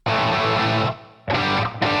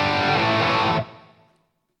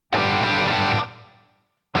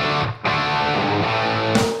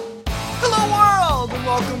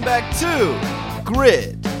to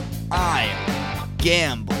Grid Iron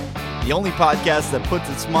Gamble, the only podcast that puts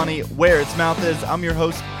its money where its mouth is. I'm your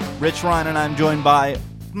host, Rich Ryan, and I'm joined by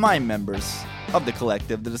my members of the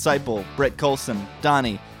collective, the Disciple, Brett Colson,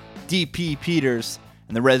 Donnie, DP Peters,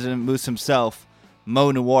 and the resident moose himself,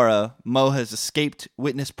 Mo Nuwara. Mo has escaped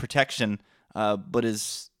witness protection, but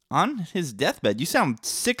is on his deathbed. You sound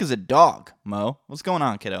sick as a dog, Mo. What's going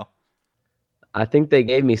on, kiddo? I think they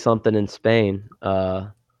gave me something in Spain.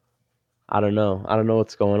 I don't know. I don't know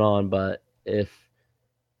what's going on, but if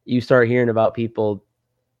you start hearing about people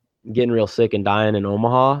getting real sick and dying in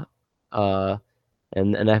Omaha, and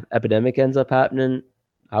an epidemic ends up happening,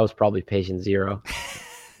 I was probably patient zero.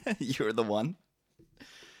 You were the one.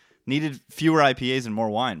 Needed fewer IPAs and more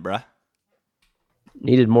wine, bruh.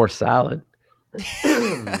 Needed more salad.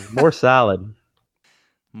 More salad.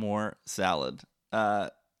 More salad.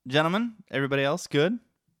 Gentlemen, everybody else good?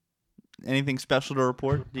 Anything special to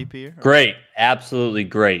report, DP? Great. Absolutely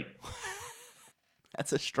great.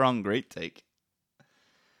 That's a strong, great take.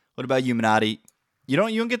 What about you, Minotti? You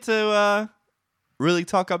don't get to really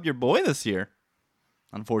talk up your boy this year,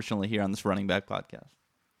 unfortunately, here on this Running Back podcast.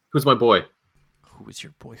 Who's my boy? Who is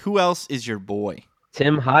your boy? Who else is your boy?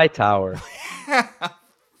 Tim Hightower.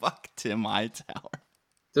 Fuck Tim Hightower.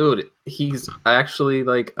 Dude, he's actually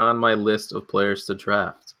on my list of players to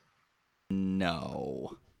draft.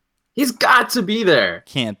 No. He's got to be there.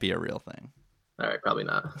 Can't be a real thing. All right, probably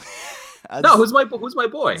not. No, who's my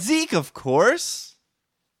boy? Zeke, of course.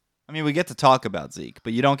 I mean, we get to talk about Zeke,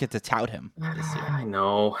 but you don't get to tout him this year. I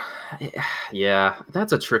know. Yeah,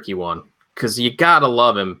 that's a tricky one because you gotta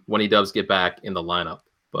love him when he does get back in the lineup.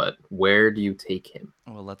 But where do you take him?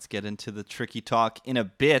 Well, let's get into the tricky talk in a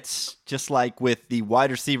bit. Just like with the wide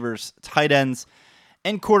receivers, tight ends,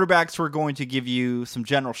 and quarterbacks, we're going to give you some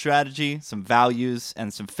general strategy, some values,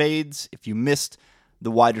 and some fades. If you missed the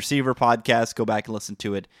wide receiver podcast, go back and listen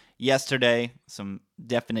to it yesterday. Some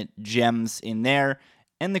definite gems in there.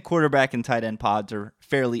 And the quarterback and tight end pods are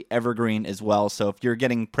fairly evergreen as well. So if you're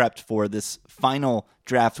getting prepped for this final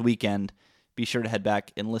draft weekend, be sure to head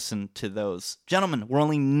back and listen to those. Gentlemen, we're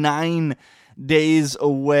only 9 days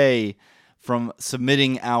away from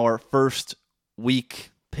submitting our first week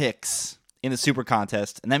picks in the Super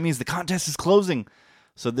Contest, and that means the contest is closing.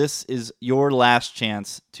 So this is your last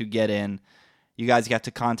chance to get in. You guys got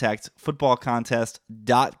to contact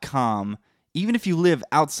footballcontest.com. Even if you live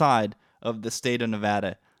outside of the state of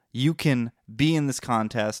Nevada, you can be in this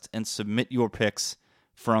contest and submit your picks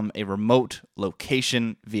from a remote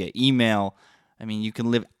location via email. I mean, you can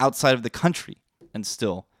live outside of the country and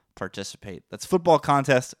still participate. That's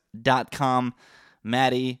footballcontest.com.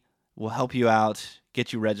 Maddie will help you out,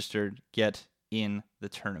 get you registered, get in the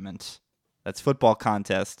tournament. That's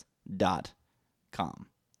footballcontest.com.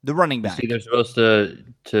 The running back. See, they're supposed to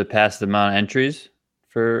pass the amount of entries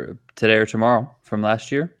for today or tomorrow from last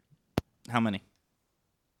year. How many?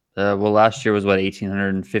 Well, last year was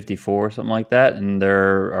 1,854, something like that, and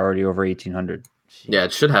they're already over 1,800. Yeah,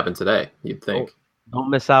 it should happen today, you'd think. Don't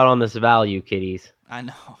miss out on this value, kiddies. I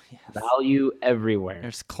know. Yes. Value everywhere.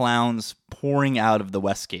 There's clowns pouring out of the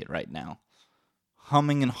Westgate right now,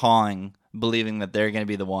 humming and hawing, believing that they're going to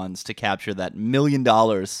be the ones to capture that $1 million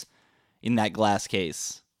in that glass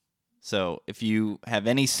case. So if you have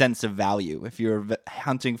any sense of value, if you're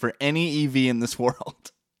hunting for any EV in this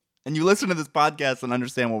world, and you listen to this podcast and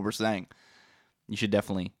understand what we're saying, you should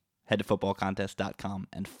definitely head to footballcontest.com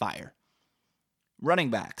and fire.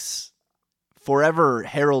 Running backs, forever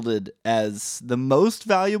heralded as the most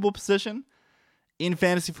valuable position in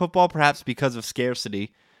fantasy football, perhaps because of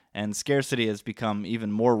scarcity, and scarcity has become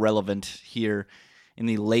even more relevant here in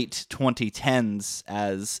the late 2010s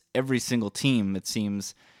as every single team, it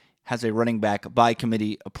seems, has a running back by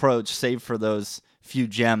committee approach, save for those few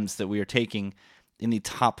gems that we are taking in the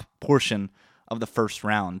top portion of the first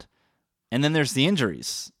round. And then there's the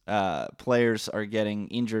injuries. Players are getting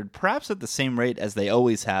injured perhaps at the same rate as they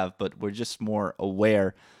always have, but we're just more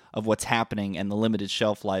aware of what's happening and the limited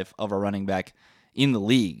shelf life of a running back in the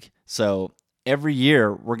league. So every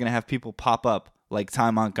year we're going to have people pop up like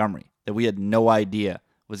Ty Montgomery that we had no idea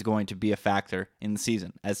was going to be a factor in the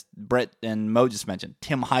season. As Brett and Mo just mentioned,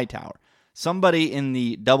 Tim Hightower. Somebody in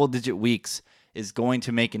the double-digit weeks is going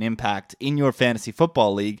to make an impact in your fantasy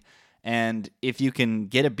football league. And if you can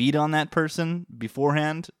get a beat on that person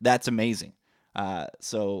beforehand, that's amazing.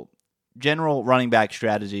 So general running back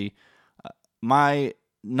strategy, my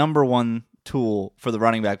number one tool for the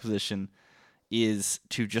running back position is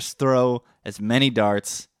to just throw as many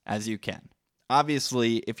darts as you can.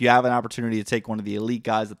 Obviously, if you have an opportunity to take one of the elite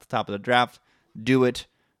guys at the top of the draft, do it.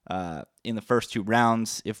 in the first 2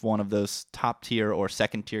 rounds. If one of those top tier or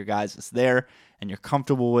second tier guys is there and you're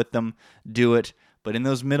comfortable with them, do it. But in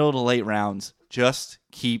those middle to late rounds, just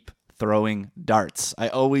keep throwing darts. I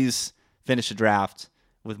always finish a draft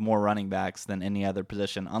with more running backs than any other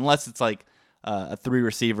position, unless it's like a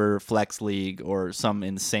 3-receiver flex league or some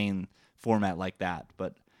insane format like that.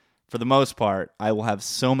 But for the most part, I will have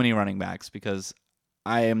so many running backs because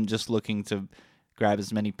I am just looking to grab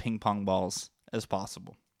as many ping pong balls as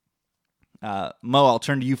possible. Mo, I'll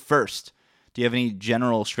turn to you first. Do you have any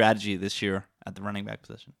general strategy this year at the running back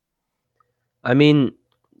position? I mean,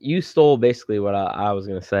 you stole basically what I was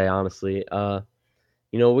going to say, honestly.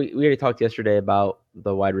 We already talked yesterday about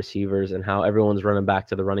the wide receivers and how everyone's running back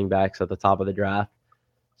to the running backs at the top of the draft.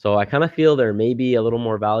 So I kind of feel there may be a little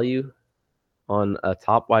more value on a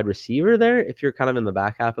top wide receiver there if you're kind of in the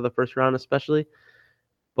back half of the first round, especially.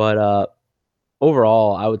 But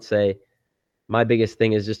overall, I would say my biggest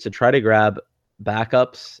thing is just to try to grab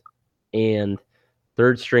backups and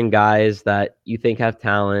third string guys that you think have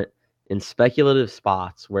talent in speculative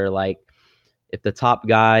spots where, like, if the top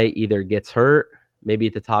guy either gets hurt, maybe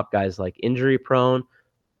the top guy's like injury prone,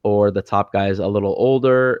 or the top guy's a little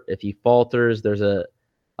older. If he falters, there's a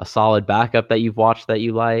solid backup that you've watched that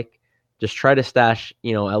you like. Just try to stash,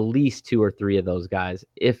 at least 2 or 3 of those guys,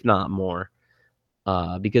 if not more,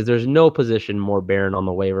 because there's no position more barren on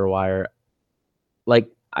the waiver wire. Like,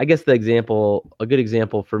 I guess a good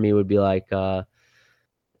example for me would be like Theo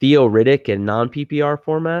Riddick in non-PPR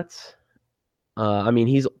formats.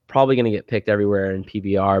 He's probably going to get picked everywhere in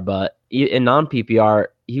PPR, but in non-PPR,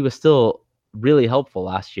 he was still really helpful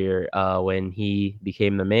last year when he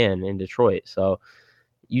became the man in Detroit. So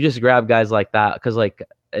you just grab guys like that because, like,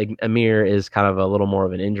 Amir is kind of a little more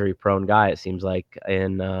of an injury-prone guy, it seems like,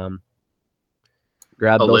 and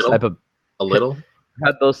grab those type of a little.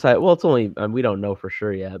 Grab those type. Well, it's only we don't know for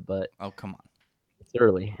sure yet, but Oh, come on, it's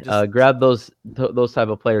early. Grab those type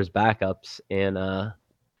of players backups and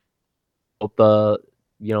hope the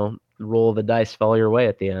roll of the dice fell your way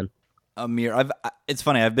at the end. Amir, it's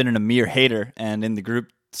funny. I've been an Amir hater, and in the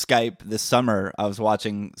group Skype this summer, I was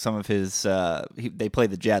watching some of his. They play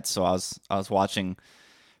the Jets, so I was watching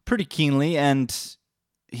pretty keenly, and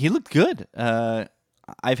he looked good.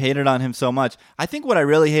 I've hated on him so much. I think what I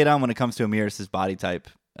really hate on when it comes to Amir is his body type.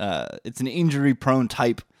 It's an injury-prone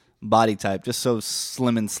type body type, just so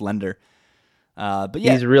slim and slender. But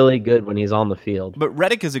yeah, he's really good when he's on the field. But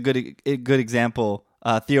Reddick is a good example.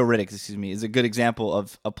 Theo Riddick, is a good example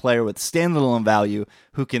of a player with standalone value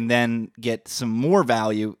who can then get some more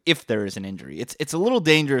value if there is an injury. It's a little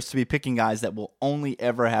dangerous to be picking guys that will only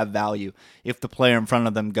ever have value if the player in front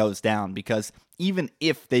of them goes down, because even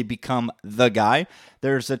if they become the guy,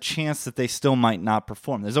 there's a chance that they still might not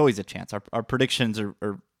perform. There's always a chance. Our predictions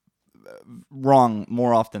are wrong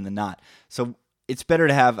more often than not. So it's better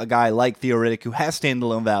to have a guy like Theo Riddick who has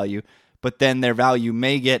standalone value, but then their value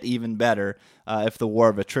may get even better if the war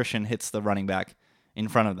of attrition hits the running back in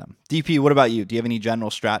front of them. DP, what about you? Do you have any general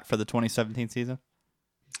strat for the 2017 season?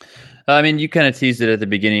 You kind of teased it at the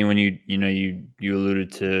beginning when you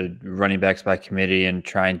alluded to running backs by committee and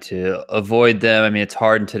trying to avoid them. It's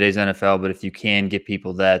hard in today's NFL, but if you can get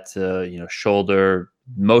people that shoulder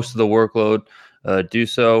most of the workload, do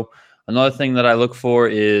so. Another thing that I look for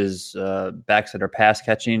is backs that are pass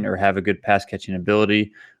catching or have a good pass catching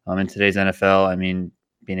ability. In today's NFL,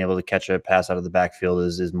 being able to catch a pass out of the backfield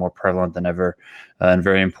is more prevalent than ever and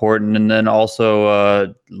very important. And then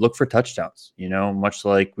also look for touchdowns, much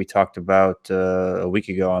like we talked about a week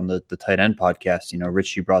ago on the tight end podcast.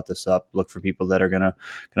 Rich, you brought this up. Look for people that are gonna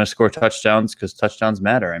score touchdowns, because touchdowns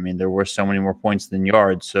matter. They're worth so many more points than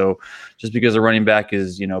yards. So just because a running back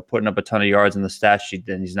is putting up a ton of yards in the stat sheet,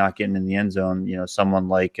 then he's not getting in the end zone. Someone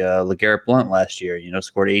like LeGarrette Blount last year,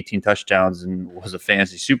 scored 18 touchdowns and was a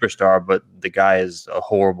fantasy superstar, but the guy is a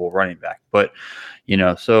horrible running back. But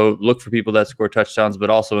so look for people that score touchdowns, but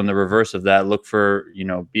also in the reverse of that, look for,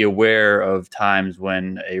 be aware of times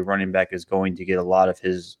when a running back is going to get a lot of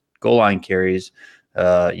his goal line carries,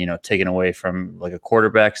 taken away from, like, a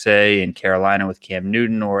quarterback, say, in Carolina with Cam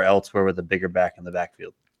Newton, or elsewhere with a bigger back in the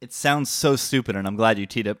backfield. It sounds so stupid, and I'm glad you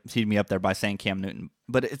teed me up there by saying Cam Newton.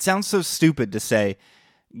 But it sounds so stupid to say,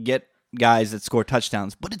 get guys that score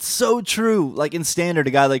touchdowns, but it's so true. Like in standard,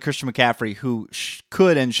 a guy like Christian McCaffrey, who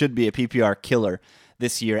could and should be a PPR killer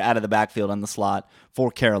this year out of the backfield on the slot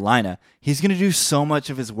for Carolina, he's going to do so much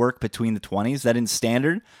of his work between the 20s that in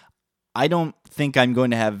standard, I don't think I'm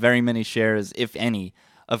going to have very many shares, if any,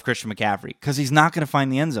 of Christian McCaffrey, because he's not going to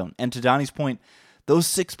find the end zone. And to Donnie's point, those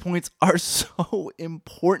 6 points are so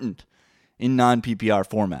important in non-PPR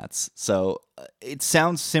formats. So it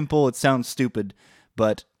sounds simple, it sounds stupid,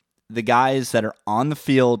 but the guys that are on the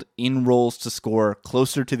field in roles to score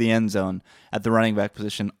closer to the end zone at the running back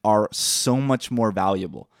position are so much more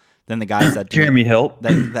valuable than the guys that do, Jeremy Hill.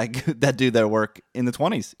 that do their work in the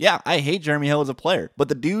 20s. Yeah, I hate Jeremy Hill as a player, but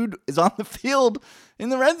the dude is on the field in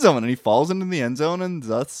the red zone and he falls into the end zone and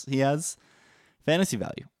thus he has fantasy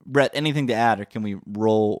value. Brett, anything to add, or can we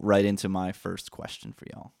roll right into my first question for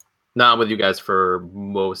y'all? No, I'm with you guys for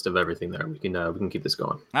most of everything there. We can keep this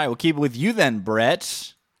going. All right, we'll keep it with you then,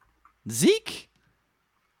 Brett. Zeke.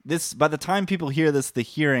 This, by the time people hear this, the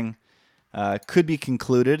hearing could be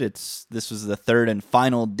concluded. This was the third and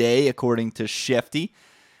final day, according to Shefty.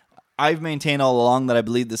 I've maintained all along that I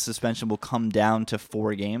believe the suspension will come down to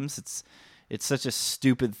 4 games. It's such a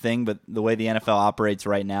stupid thing, but the way the NFL operates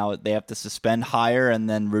right now, they have to suspend higher and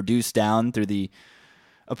then reduce down through the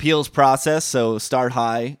appeals process. So start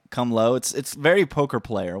high, come low. It's very poker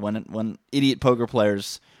player when idiot poker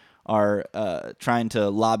players are trying to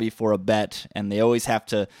lobby for a bet, and they always have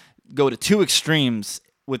to go to 2 extremes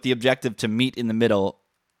with the objective to meet in the middle,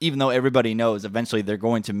 even though everybody knows eventually they're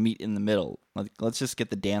going to meet in the middle. Let's just get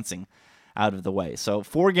the dancing out of the way. So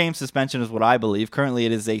 4-game suspension is what I believe. Currently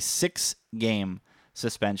it is a 6-game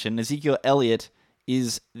suspension. Ezekiel Elliott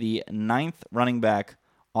is the 9th running back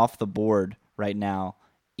off the board right now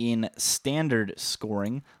in standard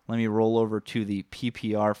scoring. Let me roll over to the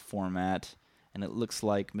PPR format, and it looks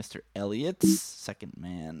like Mr. Elliott,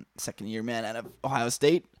 second-year man out of Ohio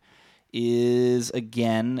State, is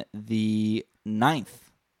again the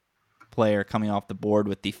 9th player coming off the board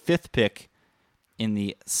with the 5th pick in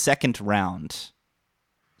the 2nd round.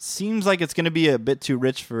 Seems like it's going to be a bit too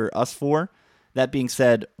rich for us 4. That being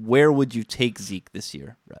said, where would you take Zeke this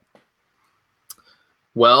year, Brett?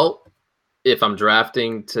 Well, if I'm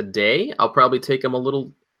drafting today, I'll probably take him a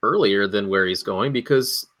little earlier than where he's going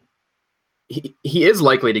because he is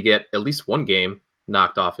likely to get at least 1 game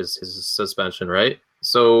knocked off his suspension, right?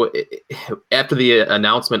 So after the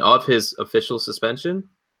announcement of his official suspension,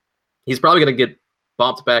 he's probably going to get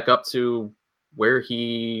bumped back up to where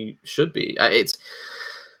he should be.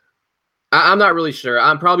 I'm not really sure.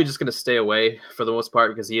 I'm probably just going to stay away for the most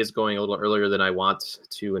part because he is going a little earlier than I want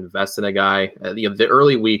to invest in a guy. The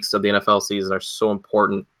early weeks of the NFL season are so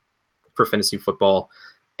important for fantasy football,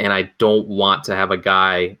 and I don't want to have a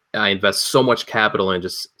guy I invest so much capital in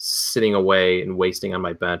just sitting away and wasting on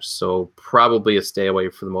my bench. So probably a stay away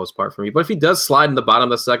for the most part for me. But if he does slide in the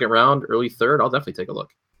bottom of the 2nd round, early 3rd, I'll definitely take a look.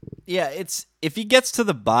 Yeah, if he gets to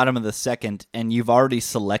the bottom of the 2nd and you've already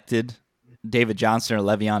selected David Johnson or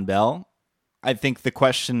Le'Veon Bell, I think the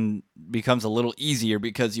question becomes a little easier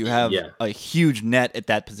because you have a huge net at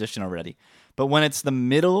that position already. But when it's the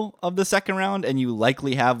middle of the 2nd round and you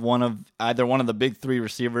likely have either one of the big 3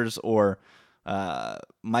 receivers or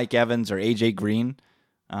Mike Evans or AJ Green,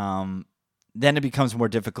 then it becomes more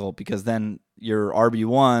difficult because then your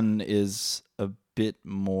RB1 is a bit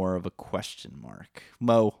more of a question mark.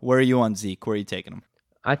 Mo, where are you on Zeke? Where are you taking him?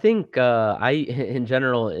 I think in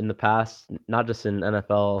general, in the past, not just in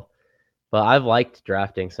NFL, but I've liked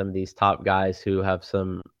drafting some of these top guys who have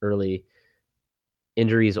some early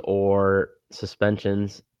injuries or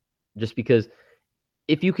suspensions, just because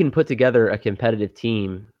if you can put together a competitive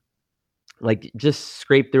team, like just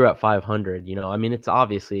scrape through at 500, I mean, it's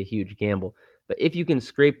obviously a huge gamble, but if you can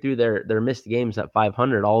scrape through their missed games at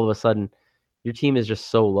 500, all of a sudden your team is just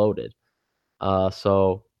so loaded.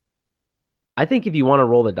 So I think if you want to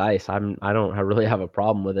roll the dice, I don't really have a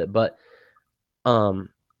problem with it. But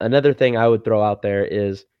another thing I would throw out there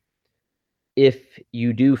is if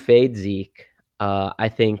you do fade Zeke, I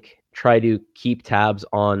think try to keep tabs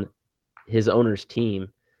on his owner's team.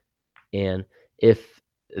 And if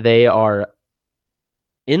they are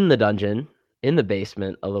in the dungeon, in the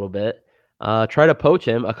basement a little bit, try to poach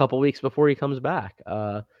him a couple weeks before he comes back.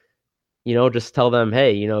 Just tell them,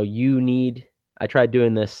 hey, I tried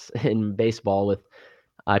doing this in baseball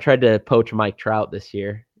I tried to poach Mike Trout this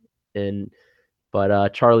year,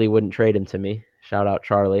 but Charlie wouldn't trade him to me. Shout out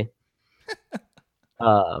Charlie.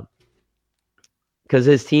 Because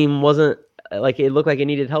his team wasn't it looked like it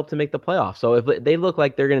needed help to make the playoffs. So if they look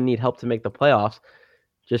like they're going to need help to make the playoffs,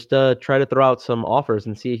 just try to throw out some offers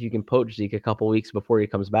and see if you can poach Zeke a couple weeks before he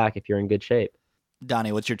comes back if you're in good shape.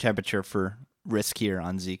 Donnie, what's your temperature for risk here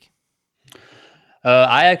on Zeke?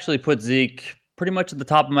 I actually put Zeke pretty much at the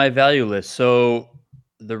top of my value list. So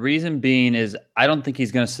the reason being is I don't think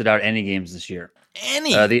he's going to sit out any games this year.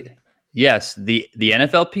 Yes, the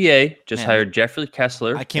NFLPA just Man, hired Jeffrey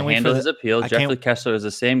Kessler I can't to wait handle for his appeal. I Jeffrey can't- Kessler is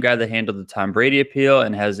the same guy that handled the Tom Brady appeal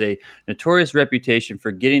and has a notorious reputation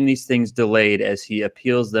for getting these things delayed as he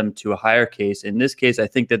appeals them to a higher case. In this case, I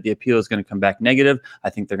think that the appeal is going to come back negative. I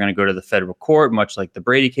think they're going to go to the federal court, much like the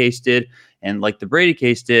Brady case did. And like the Brady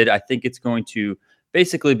case did, I think it's going to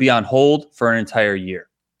basically be on hold for an entire year.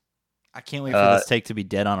 I can't wait for this take to be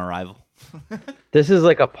dead on arrival. This is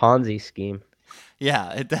like a Ponzi scheme.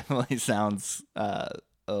 Yeah, it definitely sounds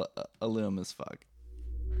illum as fuck.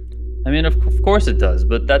 I mean, of course it does,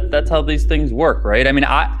 but that's how these things work, right? I mean,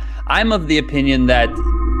 I'm of the opinion that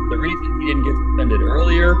the reason he didn't get suspended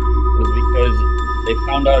earlier was because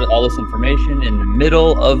they found out all this information in the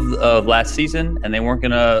middle of last season, and they weren't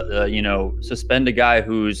gonna, suspend a guy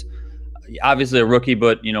who's obviously a rookie,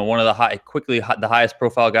 but one of the the highest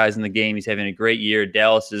profile guys in the game. He's having a great year.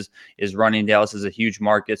 Dallas is running. Dallas is a huge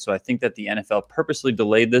market, so I think that the NFL purposely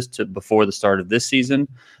delayed this to before the start of this season.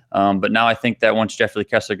 But now I think that once Jeffrey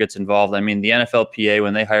Kessler gets involved, I mean, the NFLPA,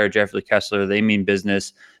 when they hire Jeffrey Kessler, they mean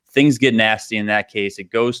business. Things get nasty in that case.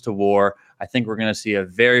 It goes to war. I think we're going to see a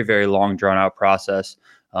very, very long, drawn-out process.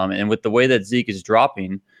 And with the way that Zeke is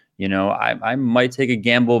dropping, I might take a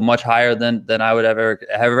gamble much higher than I would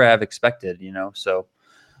ever have expected, So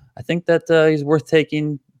I think that he's worth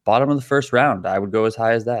taking bottom of the first round. I would go as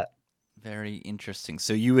high as that. Very interesting.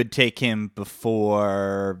 So you would take him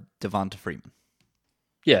before Devonta Freeman?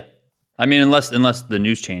 Yeah. I mean, unless the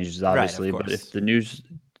news changes, obviously. Right, but if the news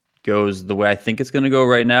goes the way I think it's going to go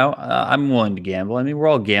right now, I'm willing to gamble. I mean, we're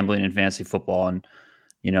all gambling in fantasy football, and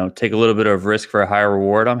take a little bit of risk for a higher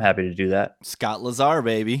reward. I'm happy to do that. Scott Lazar,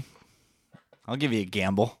 baby. I'll give you a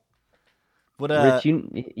gamble. What Rich,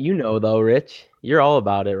 though, Rich, you're all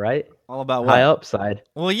about it, right? all about what? High upside.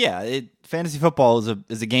 Well, yeah, fantasy football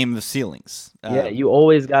is a game of ceilings. Yeah, you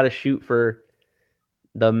always got to shoot for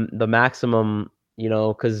the maximum,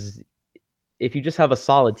 because if you just have a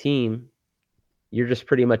solid team, you're just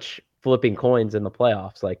pretty much flipping coins in the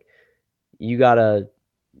playoffs. Like you gotta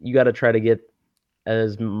try to get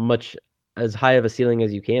as high of a ceiling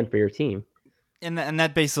as you can for your team. And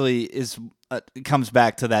that basically comes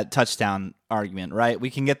back to that touchdown argument, right? We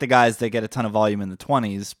can get the guys that get a ton of volume in the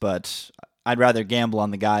 20s, but I'd rather gamble on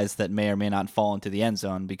the guys that may or may not fall into the end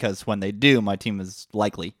zone, because when they do, my team is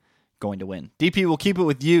likely going to win. DP, we'll keep it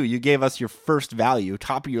with you. You gave us your first value,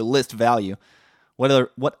 top of your list value.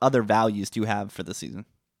 What other values do you have for the season?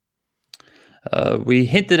 We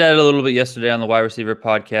hinted at it a little bit yesterday on the wide receiver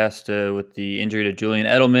podcast with the injury to Julian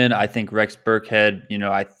Edelman. I think Rex Burkhead,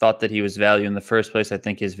 I thought that he was value in the first place. I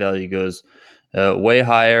think his value goes way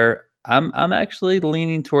higher. I'm actually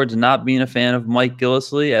leaning towards not being a fan of Mike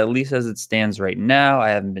Gillislee, at least as it stands right now. I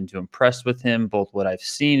haven't been too impressed with him, both what I've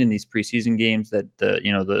seen in these preseason games, that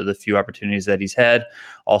the few opportunities that he's had,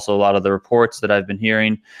 also a lot of the reports that I've been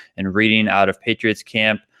hearing and reading out of Patriots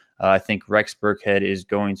camp. I think Rex Burkhead is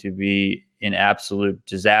going to be an absolute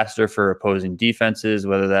disaster for opposing defenses,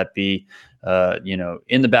 whether that be,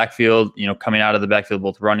 in the backfield, coming out of the backfield,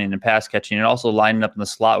 both running and pass catching, and also lining up in the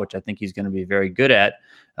slot, which I think he's going to be very good at.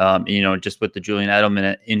 Just with the Julian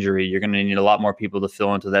Edelman injury, you're going to need a lot more people to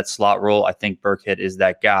fill into that slot role. I think Burkhead is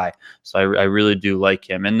that guy. So I really do like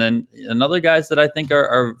him. And then another guys that I think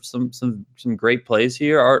are some great plays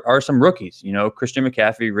here are some rookies. Christian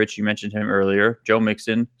McCaffrey, Rich, you mentioned him earlier, Joe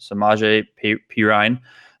Mixon, Samaje Perine.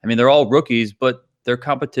 I mean, they're all rookies, but their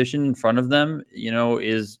competition in front of them,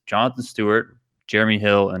 is Jonathan Stewart, Jeremy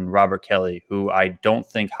Hill, and Robert Kelly, who I don't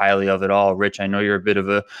think highly of at all. Rich, I know you're a bit of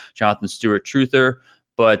a Jonathan Stewart truther,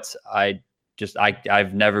 but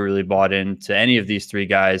I've never really bought into any of these three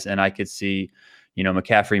guys, and I could see,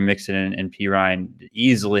 McCaffrey, Mixon, and Perine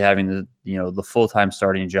easily having the full-time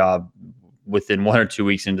starting job within 1 or 2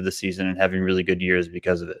 weeks into the season and having really good years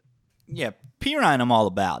because of it. Yeah, Perine I'm all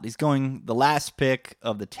about. He's going the last pick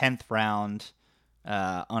of the 10th round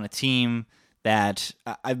on a team that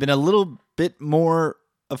I've been a little bit more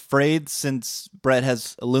afraid since Brett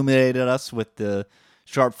has illuminated us with the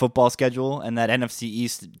sharp football schedule and that NFC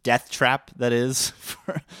East death trap that is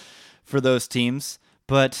for those teams.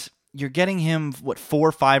 But you're getting him, 4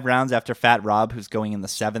 or 5 rounds after Fat Rob, who's going in the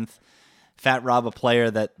 7th. Fat Rob, a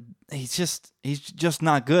player that he's just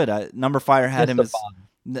not good. Number Fire had him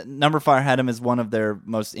as one of their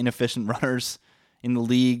most inefficient runners in the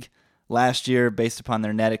league last year based upon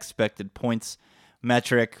their net expected points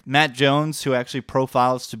metric. Matt Jones, who actually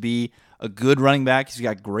profiles to be a good running back. He's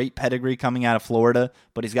got great pedigree coming out of Florida,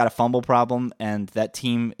 but he's got a fumble problem, and that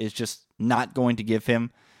team is just not going to give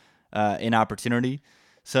him an opportunity.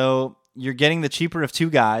 So you're getting the cheaper of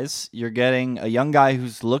two guys. You're getting a young guy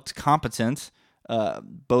who's looked competent,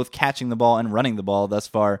 both catching the ball and running the ball thus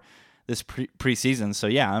far this preseason. So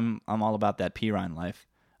yeah, I'm all about that Pirine life.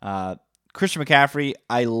 Christian McCaffrey,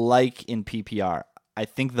 I like in PPR. I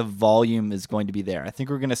think the volume is going to be there. I think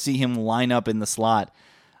we're going to see him line up in the slot,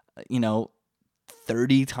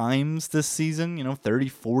 30 times this season, 30,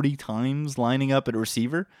 40 times lining up at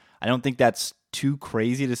receiver. I don't think that's too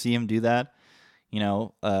crazy to see him do that.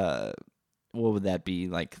 What would that be,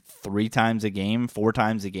 like 3 times a game, 4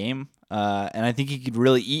 times a game? And I think he could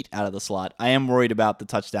really eat out of the slot. I am worried about the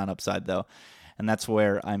touchdown upside, though, and that's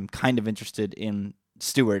where I'm kind of interested in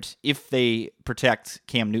Stewart. If they protect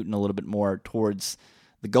Cam Newton a little bit more towards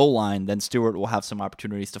the goal line, then Stewart will have some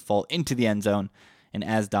opportunities to fall into the end zone. And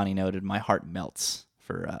as Donnie noted, my heart melts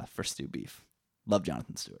for Stu Beef. Love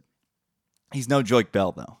Jonathan Stewart. He's no Joik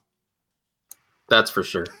Bell, though. That's for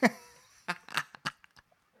sure.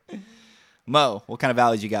 Mo, what kind of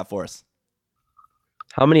values you got for us?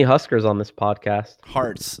 How many Huskers on this podcast?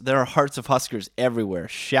 Hearts. There are hearts of Huskers everywhere.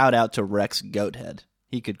 Shout out to Rex Goathead.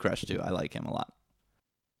 He could crush too. I like him a lot.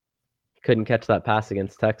 Couldn't catch that pass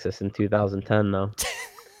against Texas in 2010, though.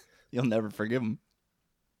 You'll never forgive him.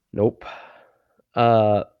 Nope.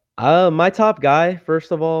 My top guy,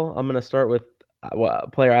 first of all, I'm going to start with a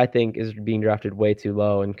player I think is being drafted way too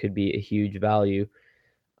low and could be a huge value.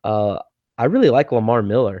 I really like Lamar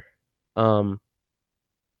Miller.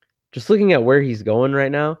 Just looking at where he's going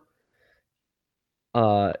right now,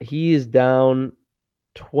 he is down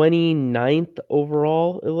 29th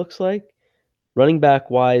overall, it looks like. Running back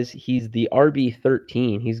wise, he's the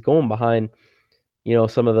RB13. He's going behind,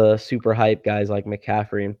 some of the super hype guys like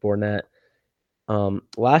McCaffrey and Fournette.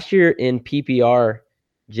 Last year in PPR,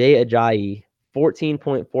 Jay Ajayi,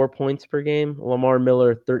 14.4 points per game. Lamar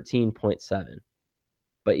Miller, 13.7.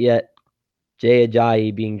 But yet, Jay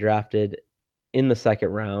Ajayi being drafted in the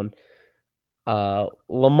second round.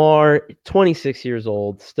 Lamar, 26 years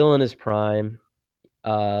old, still in his prime,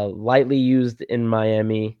 lightly used in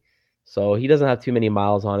Miami. So he doesn't have too many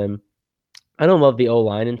miles on him. I don't love the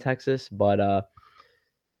O-line in Texas, but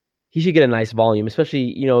he should get a nice volume,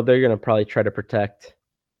 especially, they're going to probably try to protect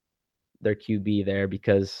their QB there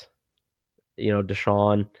because,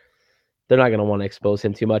 Deshaun, they're not going to want to expose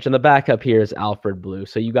him too much. And the backup here is Alfred Blue.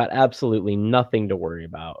 So you got absolutely nothing to worry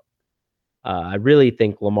about. I really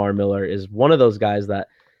think Lamar Miller is one of those guys that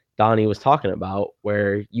Donnie was talking about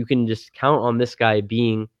where you can just count on this guy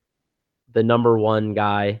being the number one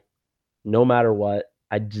guy no matter what.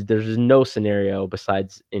 There's no scenario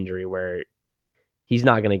besides injury where he's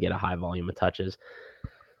not going to get a high volume of touches.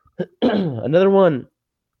 Another one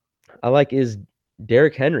I like is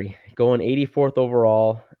Derrick Henry, going 84th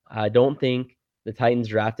overall. I don't think the Titans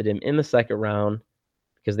drafted him in the second round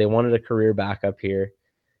because they wanted a career backup here.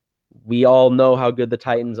 We all know how good the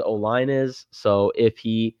Titans O-line is, so if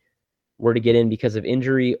he were to get in because of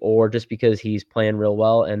injury or just because he's playing real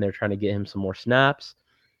well and they're trying to get him some more snaps,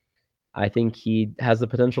 I think he has the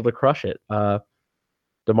potential to crush it.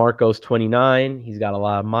 DeMarco's 29. He's got a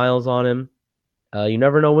lot of miles on him. You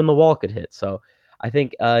never know when the wall could hit. So I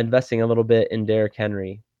think investing a little bit in Derrick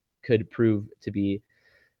Henry could prove to be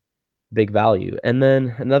big value. And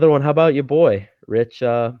then another one, how about your boy, Rich,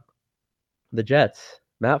 the Jets?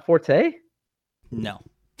 Matt Forte? No.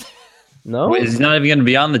 No? Wait, he's not even going to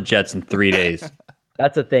be on the Jets in 3 days.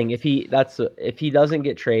 That's the thing. If he doesn't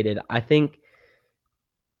get traded, I think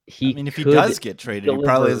if he does get traded, he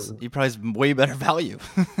probably has way better value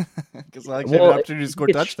because I have an opportunity to score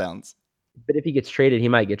touchdowns. But if he gets traded, he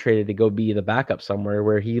might get traded to go be the backup somewhere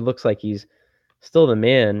where he looks like he's still the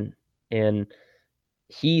man. And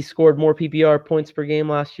he scored more PPR points per game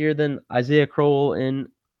last year than Isaiah Crowell and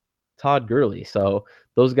Todd Gurley. So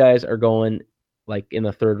those guys are going like in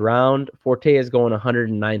the third round. Forte is going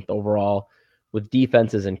 109th overall with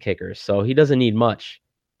defenses and kickers. So he doesn't need much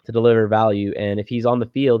to deliver value. And if he's on the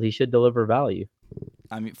field, he should deliver value.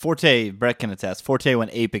 I mean, Forte, Brett can attest, Forte went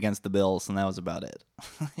ape against the Bills, and that was about it.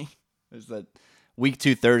 There's that week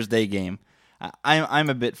 2 Thursday game. I'm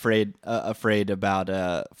a bit afraid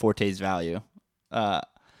about Forte's value.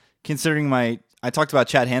 Considering I talked about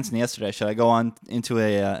Chad Hansen yesterday. Should I go on into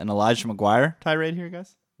an Elijah McGuire tirade here,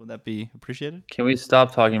 guys? Would that be appreciated? Can we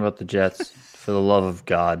stop talking about the Jets for the love of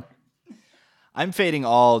God? I'm fading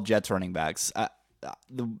all Jets running backs.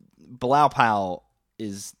 The Bilal Powell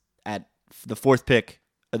is at the 4th pick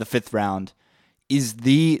of the 5th round is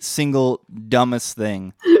the single dumbest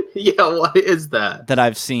thing Yeah, what is that? that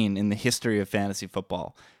I've seen in the history of fantasy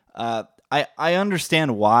football. I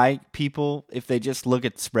understand why people, if they just look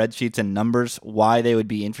at spreadsheets and numbers, why they would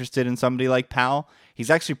be interested in somebody like Powell. He's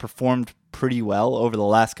actually performed pretty well over the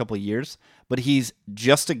last couple of years, but he's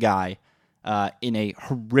just a guy in a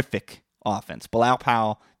horrific offense. Bilal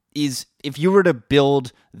Powell is, if you were to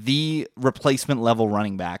build the replacement level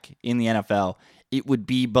running back in the NFL, it would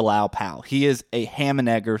be Bilal Powell. He is a ham and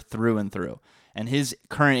egger through and through, and his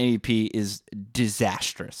current ADP is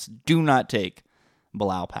disastrous. Do not take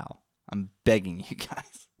Bilal Powell. I'm begging you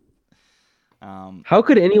guys. How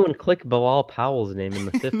could anyone click Bilal Powell's name in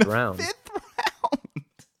the fifth in the round? fifth round.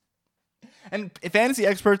 And fantasy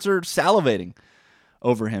experts are salivating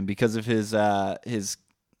over him because of his I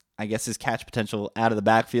guess his catch potential out of the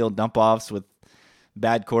backfield, dump offs with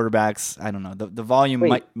bad quarterbacks. I don't know. The volume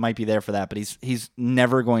might be there for that, but he's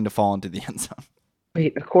never going to fall into the end zone.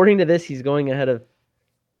 Wait, according to this, he's going ahead of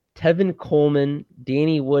Tevin Coleman,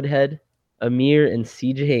 Danny Woodhead, Amir, and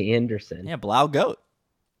CJ Anderson. Yeah, Blau Goat.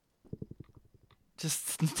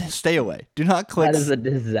 Just stay away. Do not click. That is a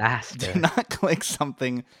disaster. Do not click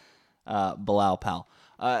something Bilal Powell.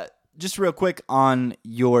 Just real quick on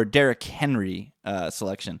your Derrick Henry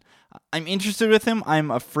selection. I'm interested with him.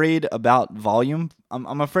 I'm afraid about volume.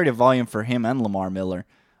 I'm afraid of volume for him and Lamar Miller.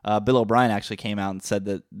 Bill O'Brien actually came out and said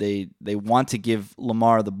that they want to give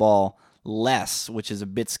Lamar the ball less, which is a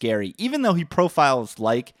bit scary, even though he profiles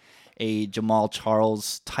like a Jamal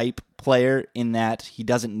Charles type player in that he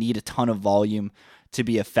doesn't need a ton of volume to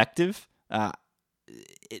be effective.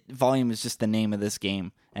 Volume is just the name of this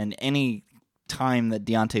game, and any time that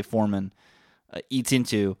Deontay Foreman eats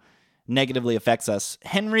into negatively affects us.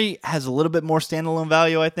 Henry has a little bit more standalone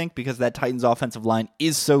value, I think, because that Titans offensive line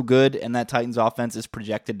is so good, and that Titans offense is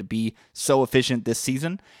projected to be so efficient this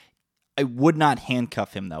season. I would not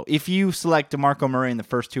handcuff him, though. If you select DeMarco Murray in the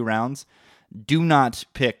first 2 rounds, do not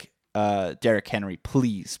pick Derrick Henry,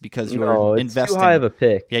 please, because you're investing too high of a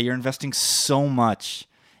pick. Yeah, you're investing so much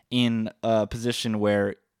in a position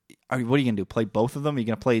where, what are you going to do? Play both of them? Are you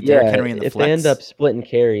going to play Derrick Henry in the if flex? they end up splitting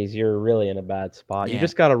carries, you're really in a bad spot. Yeah. You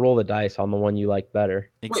just got to roll the dice on the one you like better.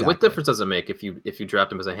 Exactly. Wait, what difference does it make if you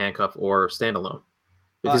draft him as a handcuff or standalone?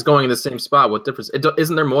 If he's going in the same spot, what difference?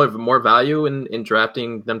 Isn't there more value in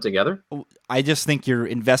drafting them together? I just think you're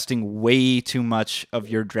investing way too much of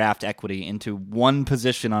your draft equity into one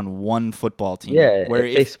position on one football team. Yeah, where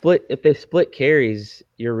if they split carries,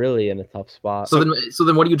 you're really in a tough spot. So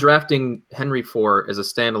then what are you drafting Henry for as a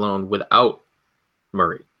standalone without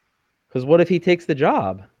Murray? Because what if he takes the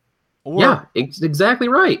job? Yeah, exactly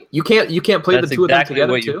right. You can't play the two of them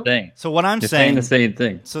together what too. You're saying. So what I'm You're saying the same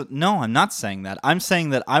thing. So no, I'm not saying that. I'm saying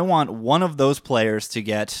that I want one of those players to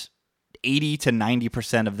get 80 to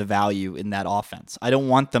 90% of the value in that offense. I don't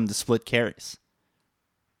want them to split carries.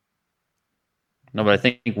 No, but I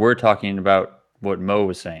think we're talking about what Mo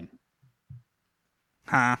was saying.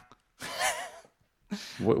 Huh.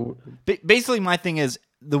 What, Basically, my thing is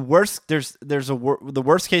the worst. The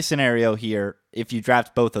worst case scenario here, if you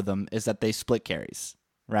draft both of them, is that they split carries.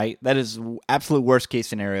 Right? That is absolute worst case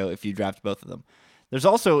scenario if you draft both of them. There's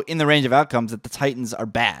also in the range of outcomes that the Titans are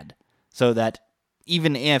bad, so that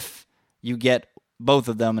even if you get both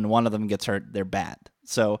of them and one of them gets hurt, they're bad.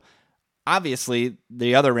 So obviously,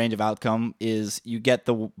 the other range of outcome is you get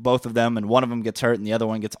both of them and one of them gets hurt and the other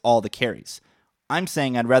one gets all the carries. I'm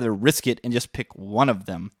saying I'd rather risk it and just pick one of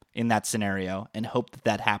them in that scenario and hope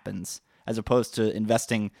that happens, as opposed to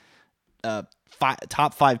investing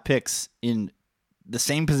top 5 picks in the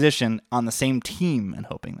same position on the same team and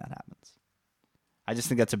hoping that happens. I just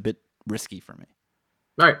think that's a bit risky for me.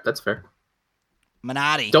 All right, that's fair.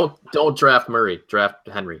 Minotti. Don't draft Murray. Draft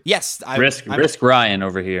Henry. Yes, risk Ryan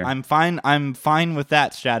over here. I'm fine with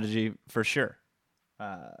that strategy for sure.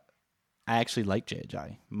 I actually like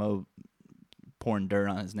J.J. Mo pouring dirt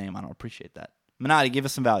on his name. I don't appreciate that. Minotti, give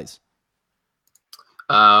us some values.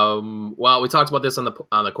 Well, we talked about this on the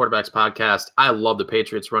Quarterbacks podcast. I love the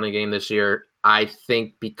Patriots running game this year. I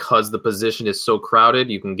think because the position is so crowded,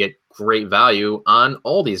 you can get great value on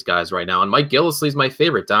all these guys right now. And Mike Gillislee's my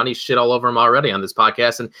favorite. Donnie shit all over him already on this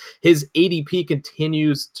podcast, and his ADP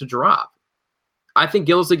continues to drop. I think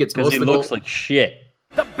Gillislee gets most because he of the looks like shit.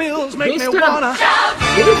 The Bills make me Based wanna.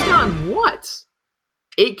 Based on what?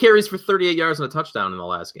 8 carries for 38 yards and a touchdown in the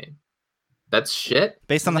last game. That's shit.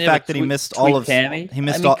 Based on the Yeah, fact but that he missed all of Tammy? he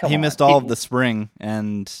missed I mean, all come he on. missed all of the spring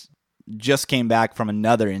and just came back from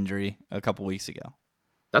another injury a couple weeks ago.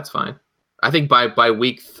 That's fine. I think by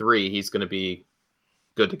week 3 he's going to be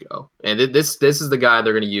good to go. And this is the guy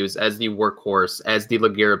they're going to use as the workhorse, as the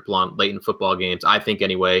LeGarrette Blount late in football games. I think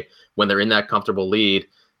anyway, when they're in that comfortable lead.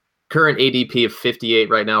 Current ADP of 58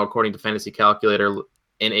 right now, according to Fantasy Calculator,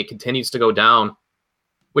 and it continues to go down,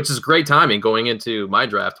 which is great timing going into my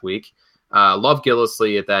draft week. Love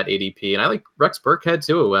Gillislee at that ADP, and I like Rex Burkhead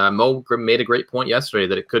too. Mo made a great point yesterday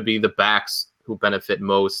that it could be the backs who benefit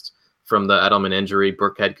most from the Edelman injury.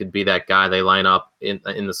 Burkhead could be that guy they line up in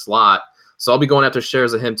the slot. So I'll be going after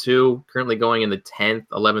shares of him too, currently going in the 10th,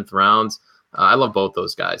 11th rounds. I love both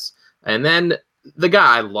those guys. And then the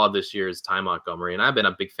guy I love this year is Ty Montgomery, and I've been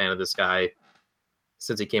a big fan of this guy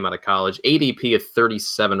since he came out of college. ADP of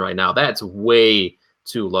 37 right now. That's way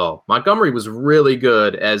too low. Montgomery was really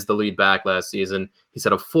good as the lead back last season. He's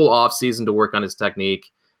had a full off season to work on his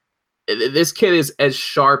technique. This kid is as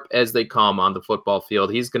sharp as they come on the football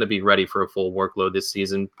field. He's going to be ready for a full workload this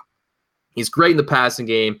season. He's great in the passing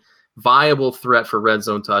game, viable threat for red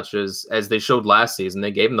zone touches, as they showed last season. They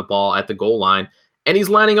gave him the ball at the goal line, and he's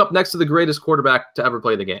lining up next to the greatest quarterback to ever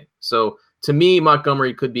play the game. So to me,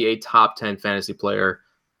 Montgomery could be a top 10 fantasy player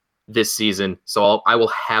this season. So I will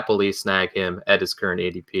happily snag him at his current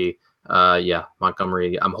ADP.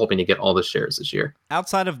 Montgomery, I'm hoping to get all the shares this year.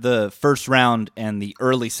 Outside of the first round and the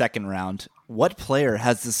early second round, what player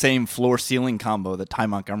has the same floor ceiling combo that Ty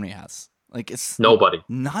Montgomery has? Like, it's nobody.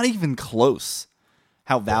 Not even close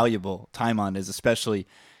how valuable Tymon is, especially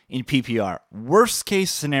in PPR. Worst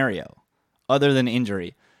case scenario, other than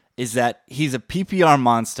injury, is that he's a PPR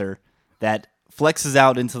monster that flexes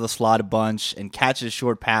out into the slot a bunch and catches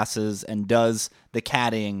short passes and does the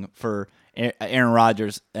caddying for Aaron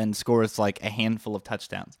Rodgers and scores like a handful of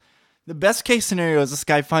touchdowns. The best case scenario is this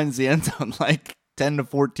guy finds the end zone like 10 to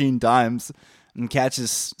 14 times and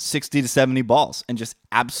catches 60 to 70 balls and just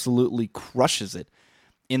absolutely crushes it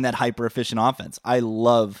in that hyper efficient offense. I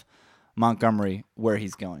love Montgomery where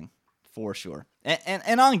he's going for sure.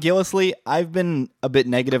 And on Gillislee, I've been a bit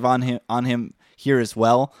negative on him here as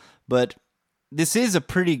well, but this is a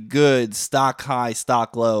pretty good stock high,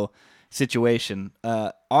 stock low situation.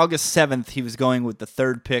 August 7th, he was going with the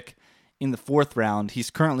 3rd pick in the 4th round. He's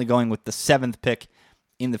currently going with the 7th pick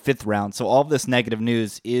in the 5th round. So all of this negative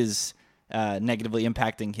news is negatively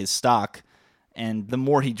impacting his stock. And the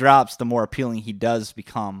more he drops, the more appealing he does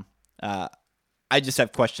become. I just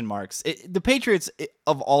have question marks. The Patriots,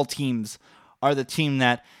 of all teams, are the team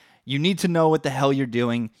that you need to know what the hell you're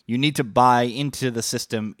doing. You need to buy into the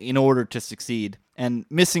system in order to succeed. And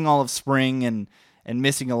missing all of spring and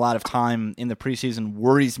missing a lot of time in the preseason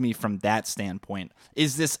worries me from that standpoint.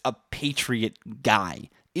 Is this a Patriot guy?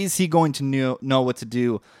 Is he going to know what to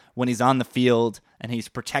do when he's on the field and he's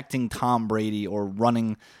protecting Tom Brady or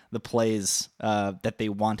running the plays that they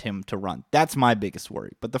want him to run? That's my biggest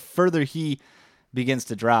worry. But the further he begins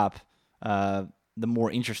to drop, the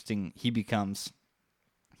more interesting he becomes.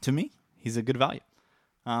 To me, he's a good value.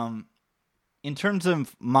 In terms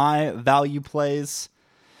of my value plays,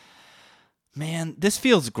 man, this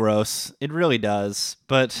feels gross. It really does.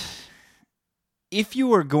 But if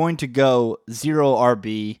you are going to go 0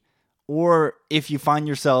 RB, or if you find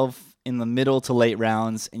yourself in the middle to late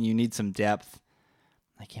rounds and you need some depth,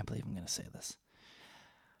 I can't believe I'm going to say this.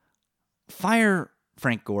 Fire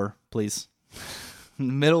Frank Gore, please. In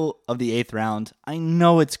the middle of the 8th round. I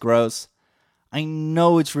know it's gross. I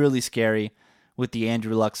know it's really scary with the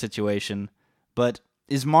Andrew Luck situation, but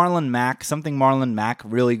is Marlon Mack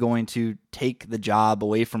really going to take the job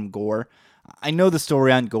away from Gore? I know the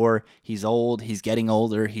story on Gore. He's old, he's getting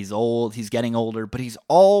older, he's old, he's getting older, but he's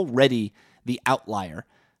already the outlier.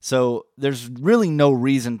 So there's really no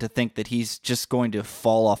reason to think that he's just going to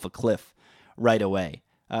fall off a cliff right away.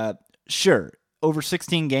 Sure, over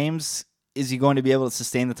 16 games, is he going to be able to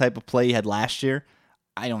sustain the type of play he had last year?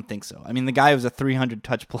 I don't think so. I mean, the guy was a 300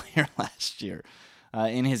 touch player last year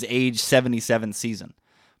in his age 77 season.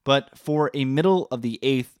 But for a middle of the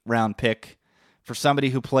 8th round pick, for somebody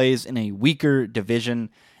who plays in a weaker division,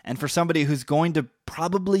 and for somebody who's going to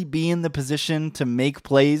probably be in the position to make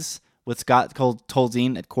plays with Scott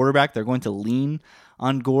Tolzien at quarterback, they're going to lean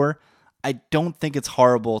on Gore. I don't think it's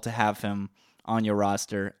horrible to have him on your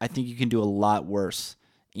roster. I think you can do a lot worse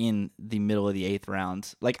in the middle of the 8th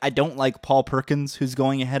round. Like, I don't like Paul Perkins, who's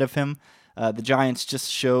going ahead of him. The Giants just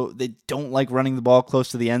show they don't like running the ball close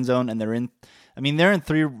to the end zone, and they're in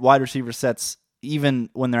 3 wide receiver sets even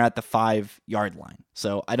when they're at the 5-yard line.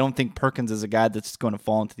 So I don't think Perkins is a guy that's going to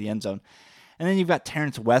fall into the end zone. And then you've got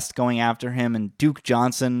Terrence West going after him, and Duke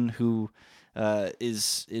Johnson, who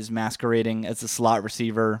is masquerading as a slot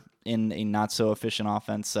receiver in a not so efficient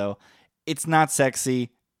offense. So it's not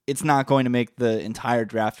sexy. It's not going to make the entire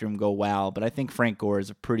draft room go wow, but I think Frank Gore is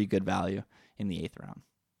a pretty good value in the 8th round.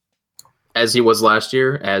 As he was last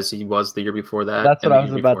year, as he was the year before that. That's what I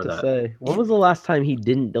was about to say. When was the last time he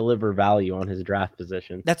didn't deliver value on his draft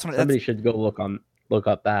position? Somebody should go look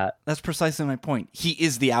up that. That's precisely my point. He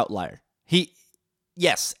is the outlier.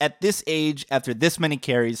 Yes, at this age, after this many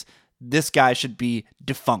carries, this guy should be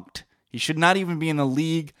defunct. He should not even be in the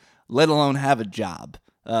league, let alone have a job.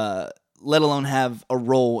 Let alone have a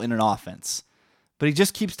role in an offense. But he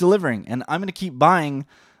just keeps delivering, and I'm going to keep buying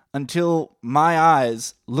until my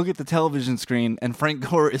eyes look at the television screen and Frank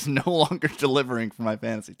Gore is no longer delivering for my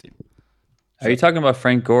fantasy team. Are you talking about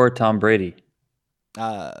Frank Gore or Tom Brady?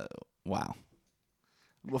 Wow. Well,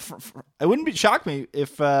 it wouldn't shock me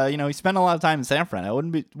if he spent a lot of time in San Fran.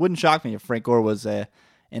 It wouldn't shock me if Frank Gore was an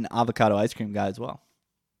avocado ice cream guy as well.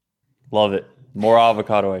 Love it. More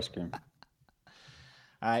avocado ice cream.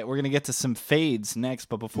 All right, we're gonna get to some fades next,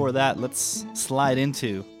 but before that, let's slide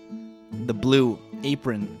into the Blue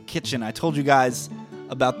Apron Kitchen. I told you guys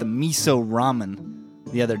about the miso ramen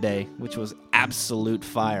the other day, which was absolute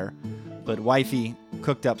fire. But wifey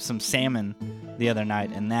cooked up some salmon the other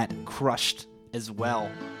night, and that crushed as well.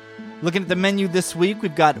 Looking at the menu this week,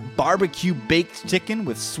 we've got barbecue baked chicken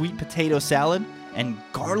with sweet potato salad and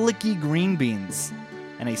garlicky green beans,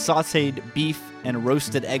 and a sautéed beef and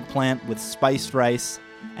roasted eggplant with spiced rice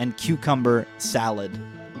and cucumber salad.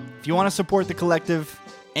 If you want to support the collective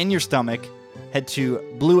and your stomach, head to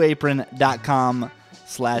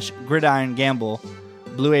blueapron.com/gridirongamble,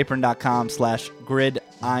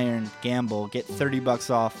 blueapron.com/gridirongamble. Get $30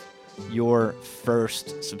 off your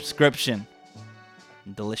first subscription.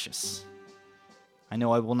 Delicious. I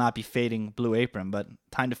know I will not be fading Blue Apron, but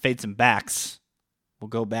time to fade some backs. We'll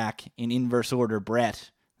go back in inverse order.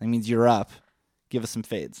 Brett, that means you're up. Give us some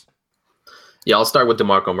fades. Yeah, I'll start with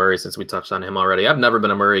DeMarco Murray since we touched on him already. I've never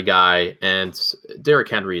been a Murray guy, and Derrick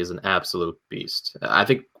Henry is an absolute beast. I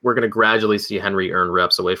think we're going to gradually see Henry earn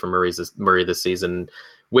reps away from Murray this season,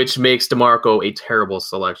 which makes DeMarco a terrible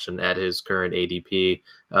selection at his current ADP.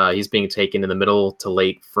 He's being taken in the middle to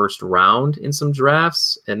late first round in some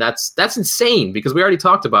drafts, and that's insane because we already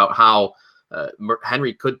talked about how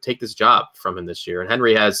Henry could take this job from him this year, and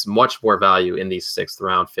Henry has much more value in the 6th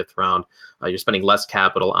round, 5th round. You're spending less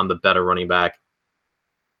capital on the better running back.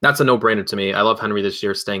 That's a no-brainer to me. I love Henry this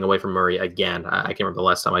year, staying away from Murray again. I can't remember the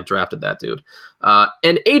last time I drafted that dude.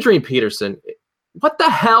 And Adrian Peterson, what the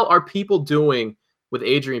hell are people doing with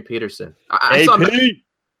Adrian Peterson? I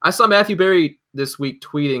saw Matthew Berry this week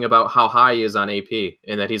tweeting about how high he is on AP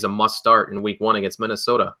and that he's a must-start in week 1 against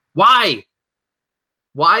Minnesota. Why?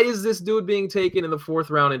 Why is this dude being taken in the 4th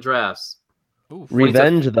round in drafts? Ooh,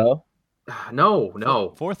 revenge, though. No.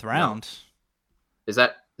 4th round. No. Is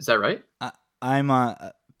that right? I'm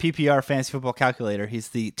a PPR fantasy football calculator. He's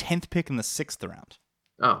the 10th pick in the 6th round.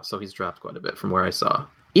 Oh, so he's dropped quite a bit from where I saw.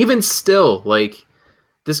 Even still,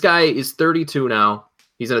 this guy is 32 now.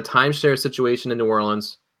 He's in a timeshare situation in New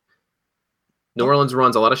Orleans. New Orleans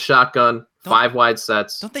runs a lot of shotgun, 5 wide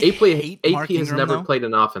sets. Don't they hate Mark AP has Ingram, never though? played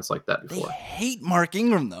an offense like that before. They hate Mark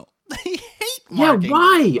Ingram, though. They hate Mark Ingram.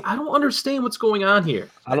 Why? I don't understand what's going on here.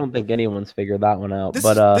 I don't think anyone's figured that one out. This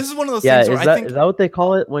But is one of those yeah, things where is that what they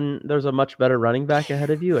call it when there's a much better running back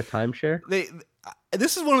ahead of you, a timeshare?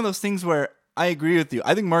 This is one of those things where I agree with you.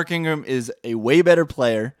 I think Mark Ingram is a way better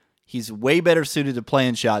player. He's way better suited to play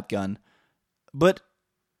in shotgun. But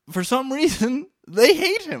for some reason, they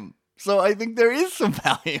hate him. So I think there is some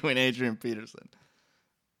value in Adrian Peterson.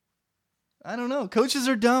 I don't know. Coaches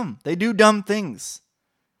are dumb. They do dumb things.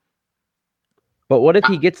 But what if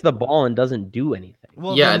he gets the ball and doesn't do anything?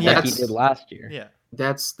 Well, Yeah, like he did last year. Yeah.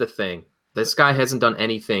 That's the thing. This guy hasn't done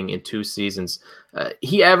anything in 2 seasons.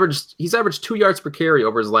 He's averaged 2 yards per carry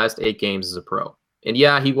over his last 8 games as a pro. And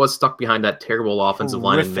yeah, he was stuck behind that terrible offensive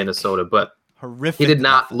line in Minnesota, but Horrific. he did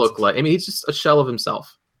not look like. I mean, he's just a shell of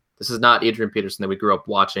himself. This is not Adrian Peterson that we grew up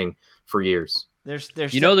watching for years. There's They're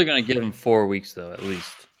going to give him 4 weeks though, at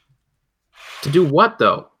least. To do what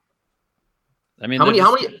though? I mean,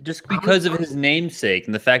 just because of his namesake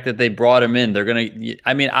and the fact that they brought him in, they're going to.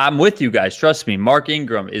 I mean, I'm with you guys. Trust me, Mark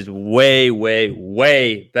Ingram is way, way,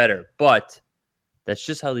 way better. But that's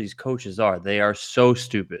just how these coaches are. They are so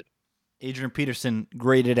stupid. Adrian Peterson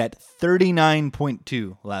graded at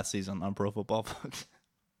 39.2 last season on Pro Football Focus.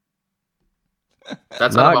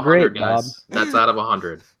 That's Not out of 100, great, guys. Bob. That's out of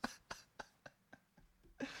 100.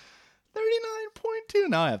 39.2.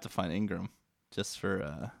 Now I have to find Ingram just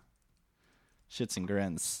for shits and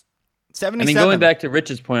grins. 77. I mean, going back to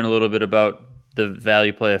Rich's point a little bit about the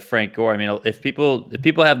value play of Frank Gore. I mean, if people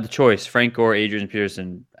have the choice, Frank Gore, Adrian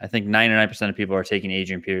Peterson, I think 99% of people are taking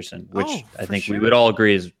Adrian Peterson, which I think we would all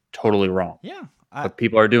agree is totally wrong. Yeah. But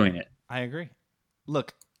people are doing it. I agree.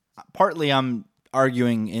 Look, partly I'm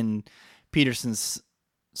arguing in Peterson's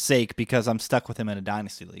sake because I'm stuck with him in a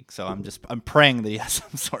dynasty league. So I'm praying that he has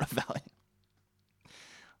some sort of value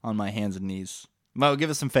on my hands and knees. Mo, give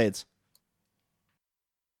us some fades.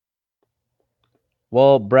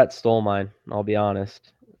 Well, Brett stole mine, I'll be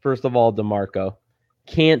honest. First of all, DeMarco.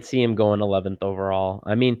 Can't see him going 11th overall.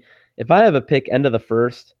 I mean, if I have a pick end of the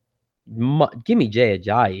first, give me Jay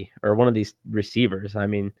Ajayi or one of these receivers. I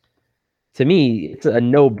mean, to me, it's a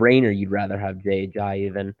no-brainer. You'd rather have Jay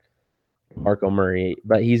Ajayi than Marco Murray,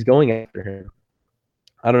 but he's going after him.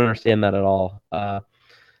 I don't understand that at all.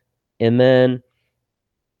 And then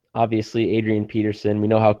obviously Adrian Peterson. We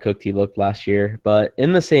know how cooked he looked last year, but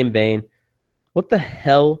in the same vein, what the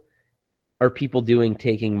hell are people doing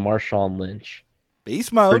taking Marshawn Lynch,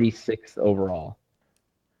 Beast mode. 36th overall?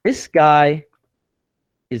 This guy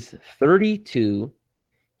is 32.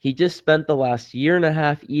 He just spent the last year and a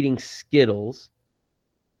half eating Skittles.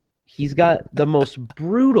 He's got the most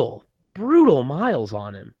brutal miles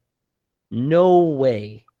on him. No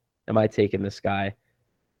way am I taking this guy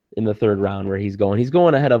in the third round where he's going. He's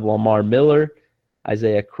going ahead of Lamar Miller,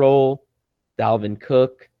 Isaiah Crowell, Dalvin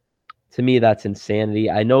Cook. To me, that's insanity.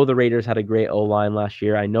 I know the Raiders had a great O-line last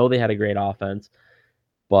year. I know they had a great offense,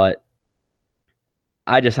 but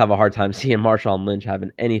I just have a hard time seeing Marshawn Lynch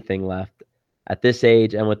having anything left at this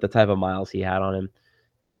age and with the type of miles he had on him.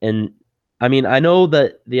 And I mean, I know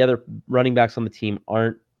that the other running backs on the team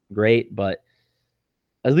aren't great, but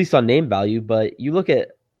at least on name value. But you look at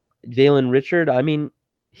Jalen Richard, I mean,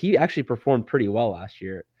 he actually performed pretty well last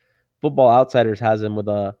year. Football Outsiders has him with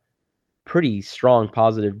a pretty strong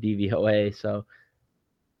positive DVOA. So,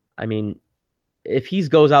 I mean, if he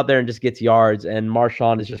goes out there and just gets yards and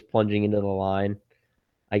Marshawn is just plunging into the line,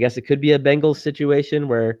 I guess it could be a Bengals situation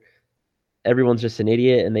where everyone's just an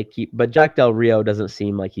idiot and they keep. But Jack Del Rio doesn't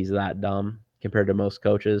seem like he's that dumb compared to most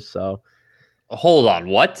coaches. So, Hold on,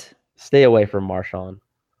 what? stay away from Marshawn.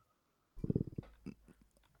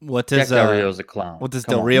 What Jack does Del Rio's a clown. what does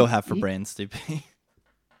Come Del on. Rio have for brains, DP?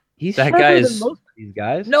 He's That sharper guy than is- most of these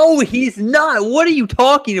guys. No, he's not. What are you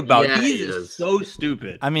talking about? Yeah, He's he is. so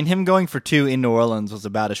stupid. I mean, him going for 2 in New Orleans was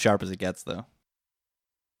about as sharp as it gets, though.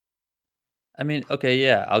 I mean, okay,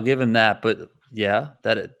 yeah, I'll give him that, but yeah,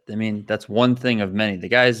 that's one thing of many. The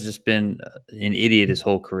guy's just been an idiot his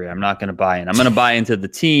whole career. I'm not going to buy in. I'm going to buy into the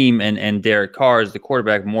team and Derek Carr as the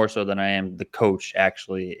quarterback more so than I am the coach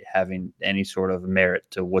actually having any sort of merit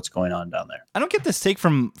to what's going on down there. I don't get this take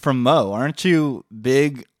from Mo. Aren't you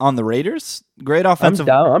big on the Raiders? Great I'm offensive.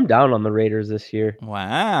 I'm down on the Raiders this year.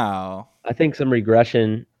 Wow. I think some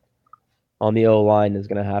regression on the O-line is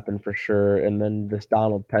going to happen for sure. And then this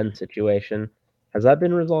Donald Penn situation, has that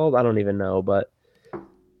been resolved? I don't even know, but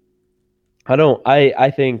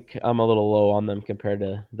I think I'm a little low on them compared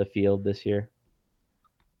to the field this year.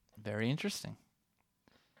 Very interesting.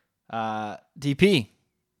 DP,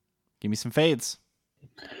 give me some fades.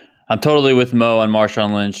 I'm totally with Mo on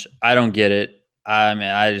Marshawn Lynch. I don't get it.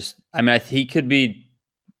 He could be,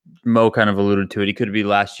 Mo kind of alluded to it. He could be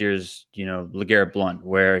last year's, LeGarrette Blount,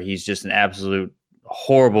 where he's just an absolute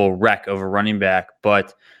horrible wreck of a running back,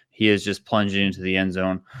 but he is just plunging into the end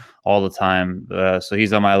zone all the time. So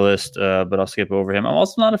he's on my list, but I'll skip over him. I'm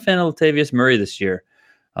also not a fan of Latavius Murray this year.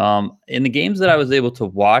 In the games that I was able to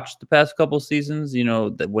watch the past couple seasons,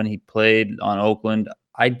 that when he played on Oakland,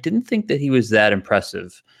 I didn't think that he was that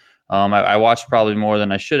impressive. I watched probably more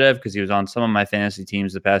than I should have because he was on some of my fantasy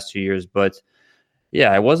teams the past 2 years. But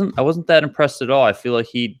yeah, I wasn't that impressed at all. I feel like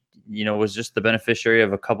he, was just the beneficiary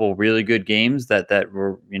of a couple really good games that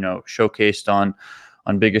were, showcased on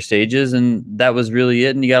bigger stages, and that was really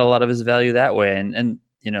it. And he got a lot of his value that way. And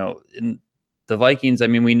in the Vikings, I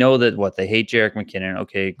mean, we know that they hate Jerick McKinnon.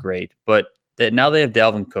 Okay, great, but that now they have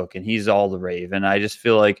Dalvin Cook, and he's all the rave. And I just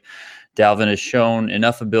feel like Dalvin has shown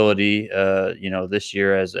enough ability, this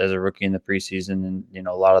year as a rookie in the preseason, and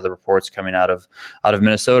a lot of the reports coming out of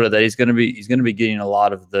Minnesota that he's going to be getting a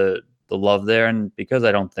lot of the love there. And because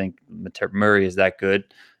I don't think Murray is that good,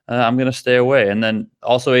 I'm going to stay away. And then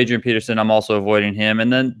also Adrian Peterson, I'm also avoiding him.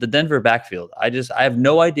 And then the Denver backfield, I have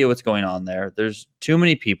no idea what's going on there. There's too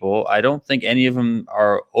many people. I don't think any of them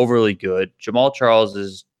are overly good. Jamal Charles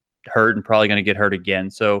is hurt and probably going to get hurt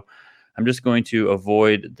again. So I'm just going to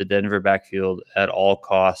avoid the Denver backfield at all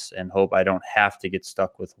costs and hope I don't have to get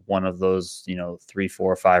stuck with one of those, 3,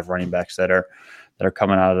 4, 5 running backs that are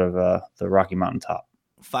coming out of the Rocky Mountain top.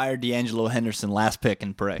 Fire D'Angelo Henderson, last pick,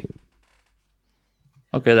 and pray.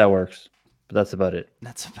 Okay, that works. But that's about it.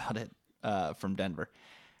 That's about it from Denver.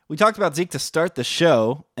 We talked about Zeke to start the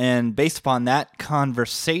show, and based upon that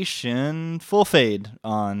conversation, full fade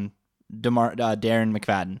on Darren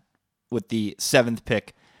McFadden with the 7th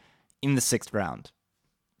pick in the 6th round.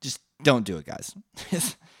 Just don't do it, guys.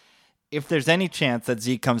 If there's any chance that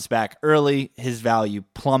Zeke comes back early, his value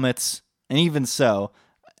plummets, and even so,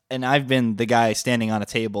 and I've been the guy standing on a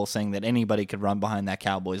table saying that anybody could run behind that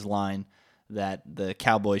Cowboys line, that the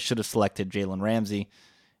Cowboys should have selected Jalen Ramsey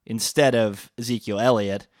instead of Ezekiel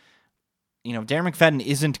Elliott. Darren McFadden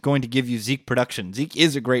isn't going to give you Zeke production. Zeke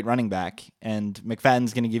is a great running back, and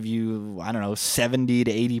McFadden's going to give you, 70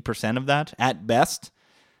 to 80% of that at best.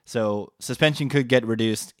 So suspension could get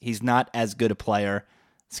reduced. He's not as good a player.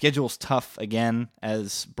 Schedule's tough again,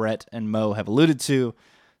 as Brett and Mo have alluded to.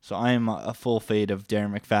 So I am a full fade of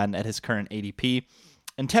Darren McFadden at his current ADP.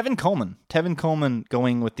 And Tevin Coleman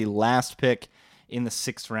going with the last pick in the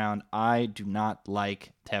 6th round. I do not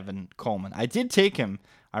like Tevin Coleman. I did take him,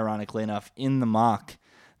 ironically enough, in the mock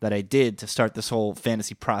that I did to start this whole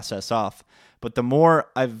fantasy process off. But the more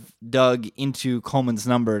I've dug into Coleman's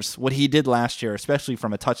numbers, what he did last year, especially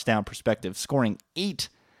from a touchdown perspective, scoring 8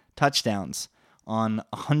 touchdowns on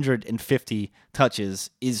 150 touches,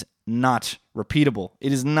 is not repeatable.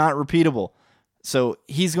 It is not repeatable. So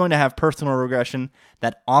he's going to have personal regression.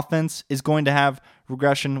 That offense is going to have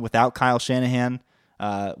regression without Kyle Shanahan,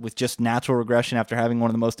 with just natural regression after having one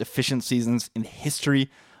of the most efficient seasons in the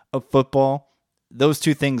history of football. Those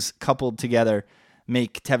two things coupled together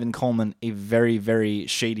make Tevin Coleman a very, very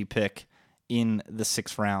shady pick in the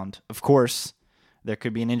 6th round. Of course, there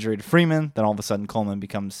could be an injury to Freeman, then all of a sudden Coleman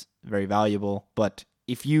becomes very valuable. But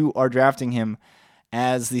if you are drafting him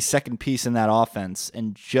as the second piece in that offense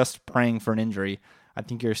and just praying for an injury, I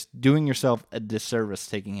think you're doing yourself a disservice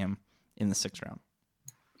taking him in the 6th round.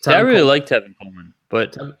 I really like Tevin Coleman,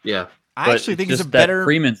 but yeah, I actually think he's a that better.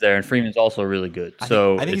 Freeman's there, and Freeman's also really good.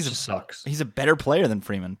 So I think he just sucks. He's a better player than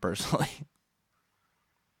Freeman, personally.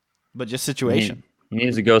 But just situation. He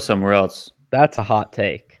needs to go somewhere else. That's a hot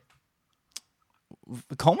take.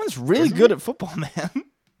 Coleman's really good at football, man.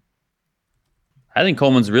 I think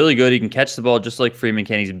Coleman's really good. He can catch the ball just like Freeman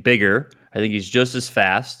can. He's bigger. I think he's just as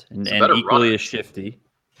fast and equally as shifty.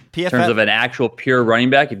 PFF, in terms of an actual pure running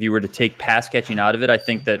back, if you were to take pass catching out of it, I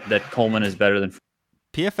think that Coleman is better than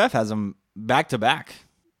PFF has him back-to-back.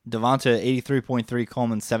 Devonta 83.3,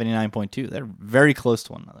 Coleman 79.2. They're very close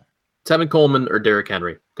to one another. Tevin Coleman or Derrick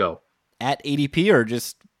Henry? Go. At ADP or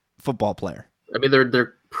just football player? I mean,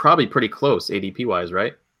 they're probably pretty close ADP-wise,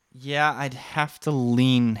 right? Yeah, I'd have to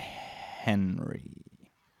lean Henry.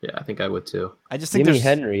 Yeah, I think I would too. I just think Give me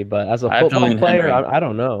Henry, but as a football player, I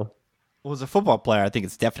don't know. Well, as a football player, I think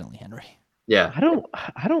it's definitely Henry. Yeah.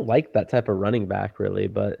 I don't like that type of running back really,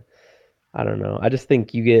 but I don't know. I just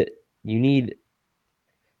think you need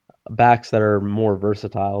backs that are more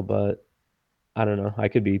versatile, but I don't know. I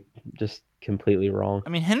could be just completely wrong. I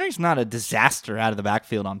mean, Henry's not a disaster out of the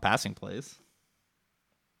backfield on passing plays.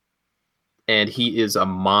 And he is a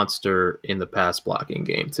monster in the pass blocking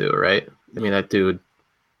game too, right? I mean, that dude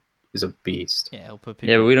is a beast. Yeah, he'll put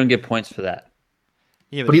people. Yeah, but we don't get points for that.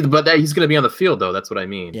 Yeah, but he's going to be on the field though. That's what I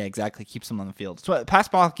mean. Yeah, exactly. Keeps him on the field. So pass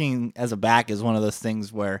blocking as a back is one of those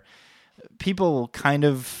things where people kind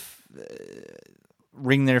of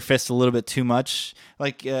ring their fist a little bit too much.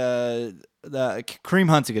 Like the Kareem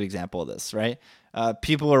Hunt's a good example of this, right?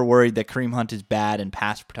 People are worried that Kareem Hunt is bad in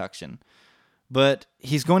pass protection, but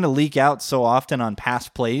he's going to leak out so often on pass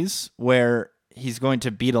plays where he's going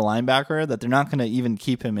to beat a linebacker that they're not going to even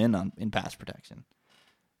keep him in pass protection.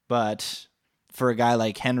 But for a guy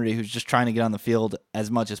like Henry, who's just trying to get on the field as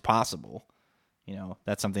much as possible,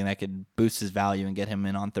 that's something that could boost his value and get him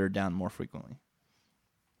in on 3rd down more frequently.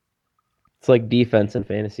 It's like defense in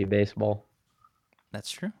fantasy baseball. That's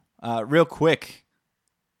true. Real quick,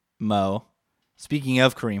 Mo, speaking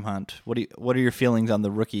of Kareem Hunt, what are your feelings on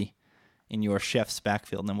the rookie in your Chef's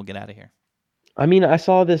backfield? And then we'll get out of here. I mean, I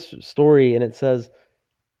saw this story and it says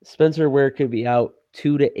Spencer Ware could be out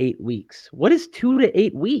 2 to 8 weeks. What is 2 to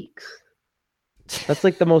 8 weeks? That's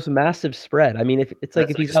like the most massive spread. I mean, if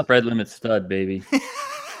he's out, spread limit stud, baby.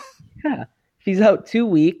 Yeah, if he's out 2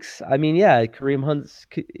 weeks, I mean, yeah, Kareem Hunt's,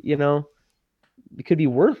 it could be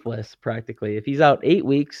worthless practically. If he's out 8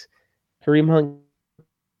 weeks, Kareem Hunt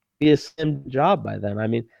be a slim job by then. I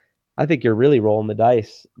mean, I think you're really rolling the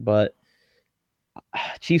dice, but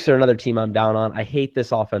Chiefs are another team I'm down on. I hate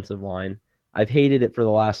this offensive line. I've hated it for the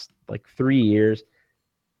last 3 years.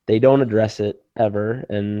 They don't address it ever,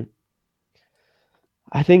 and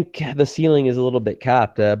I think the ceiling is a little bit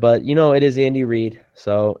capped, but it is Andy Reid.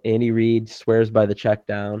 So Andy Reid swears by the check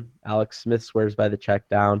down. Alex Smith swears by the check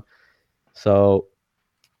down. So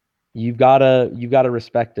you've gotta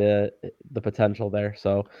respect the potential there.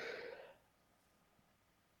 So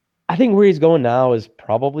I think where he's going now is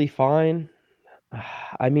probably fine.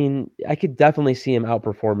 I mean, I could definitely see him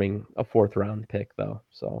outperforming a 4th round pick though.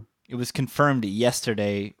 So it was confirmed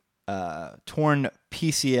yesterday, torn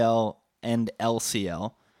PCL and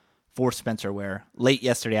LCL for Spencer Ware. Late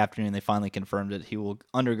yesterday afternoon, they finally confirmed it. He will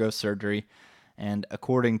undergo surgery, and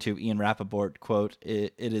according to Ian Rappaport, quote,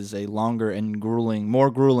 it is a longer and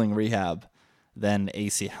more grueling rehab than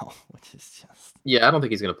ACL, which is Yeah, I don't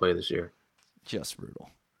think he's going to play this year. just brutal.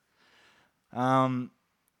 The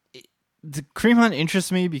Kareem Hunt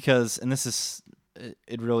interests me because, and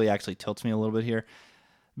it really actually tilts me a little bit here,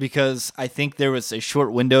 because I think there was a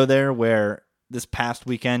short window there where this past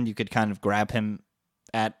weekend you could kind of grab him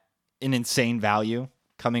at an insane value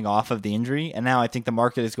coming off of the injury, and now I think the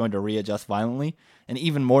market is going to readjust violently, and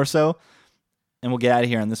even more so, and we'll get out of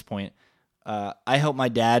here on this point. I help my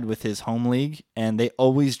dad with his home league, and they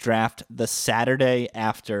always draft the Saturday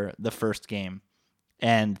after the first game.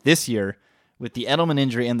 And this year, with the Edelman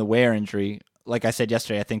injury and the Ware injury, like I said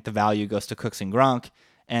yesterday, I think the value goes to Cooks and Gronk.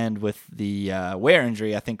 And with the Ware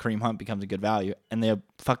injury, I think Kareem Hunt becomes a good value. And they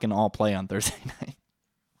fucking all play on Thursday night.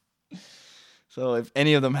 So if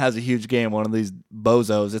any of them has a huge game, one of these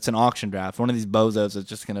bozos, it's an auction draft. One of these bozos is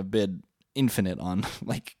just going to bid infinite on.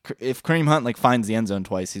 Like, if Kareem Hunt finds the end zone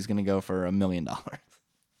twice, he's going to go for $1 million.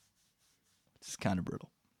 Which is kind of brutal.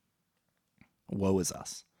 Woe is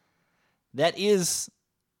us. That is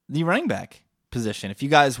the running back position. If you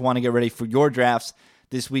guys want to get ready for your drafts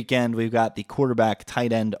this weekend, we've got the quarterback,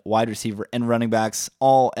 tight end, wide receiver, and running backs,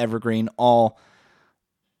 all evergreen, all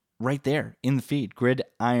right there in the feed.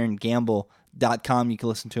 GridironGamble.com. You can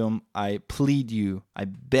listen to them. I plead you, I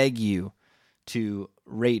beg you to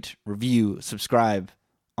rate, review, subscribe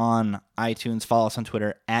on iTunes. Follow us on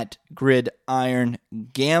Twitter at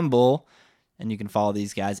GridironGamble. And you can follow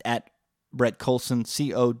these guys at Brett Colson,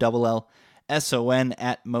 COLLSON,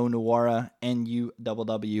 at Mo Nuwara,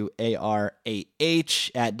 NUWWARAH,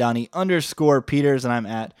 at Donnie_Peters, and I'm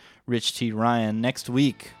at Rich T. Ryan. Next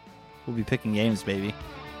week, we'll be picking games, baby.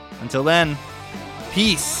 Until then,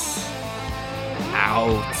 peace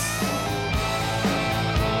out.